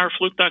 and our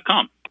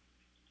Fluke.com.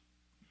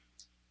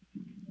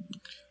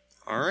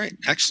 All right,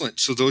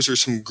 excellent. So those are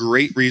some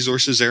great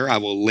resources there. I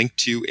will link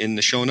to in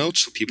the show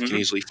notes so people can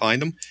easily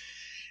find them.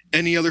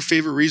 Any other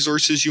favorite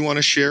resources you want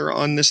to share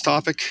on this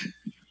topic?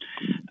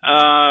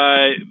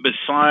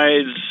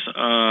 Besides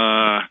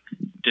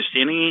just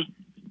any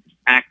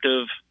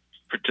active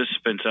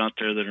participants out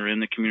there that are in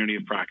the community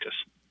of practice,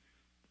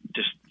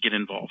 just get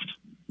involved.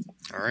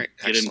 All right,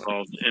 Get excellent.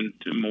 involved. And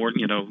more,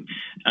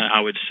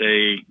 I would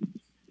say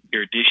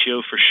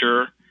Eruditio for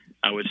sure.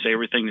 I would say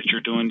everything that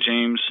you're doing,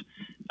 James,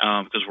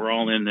 because we're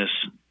all in this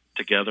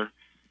together.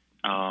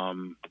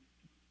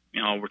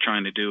 All we're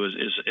trying to do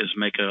is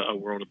make a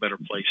world a better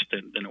place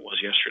than it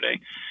was yesterday.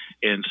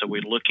 And so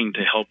we're looking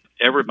to help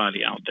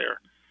everybody out there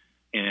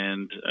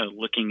and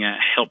looking at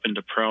helping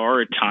to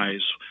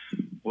prioritize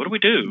what do we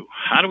do?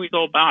 How do we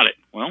go about it?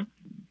 Well,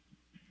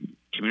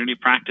 community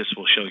practice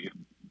will show you.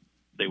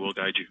 They will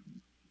guide you.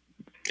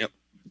 Yep.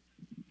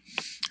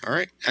 All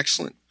right,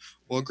 excellent.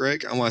 Well,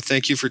 Greg, I want to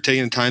thank you for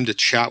taking the time to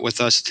chat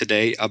with us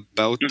today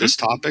about this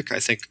topic. I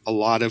think a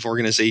lot of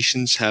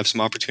organizations have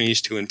some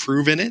opportunities to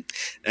improve in it.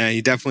 And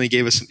you definitely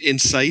gave us some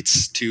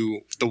insights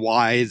to the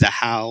why, the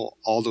how,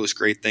 all those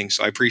great things.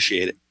 So I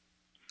appreciate it.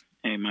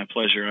 Hey, my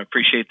pleasure. I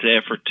appreciate the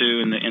effort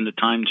too and the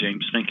time,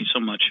 James. Thank you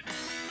so much.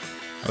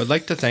 I would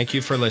like to thank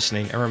you for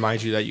listening and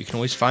remind you that you can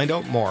always find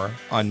out more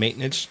on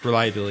maintenance,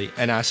 reliability,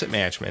 and asset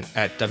management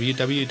at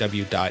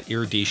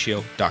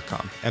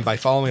www.eruditio.com and by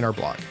following our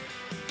blog.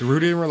 The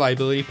Rooted in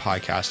Reliability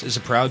podcast is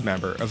a proud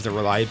member of the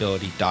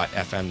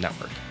Reliability.fm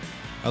network.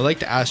 I'd like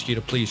to ask you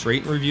to please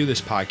rate and review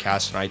this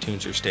podcast on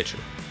iTunes or Stitcher.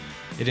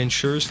 It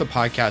ensures the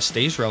podcast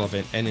stays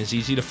relevant and is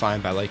easy to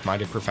find by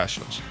like-minded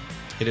professionals.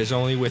 It is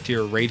only with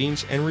your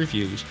ratings and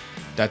reviews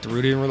that the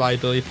Rooted in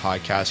Reliability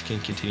podcast can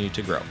continue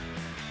to grow.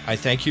 I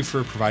thank you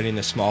for providing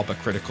this small but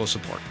critical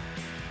support.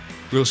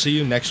 We'll see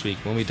you next week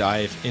when we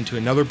dive into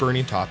another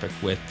burning topic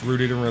with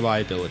Rooted in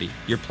Reliability,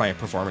 your plant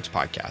performance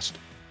podcast.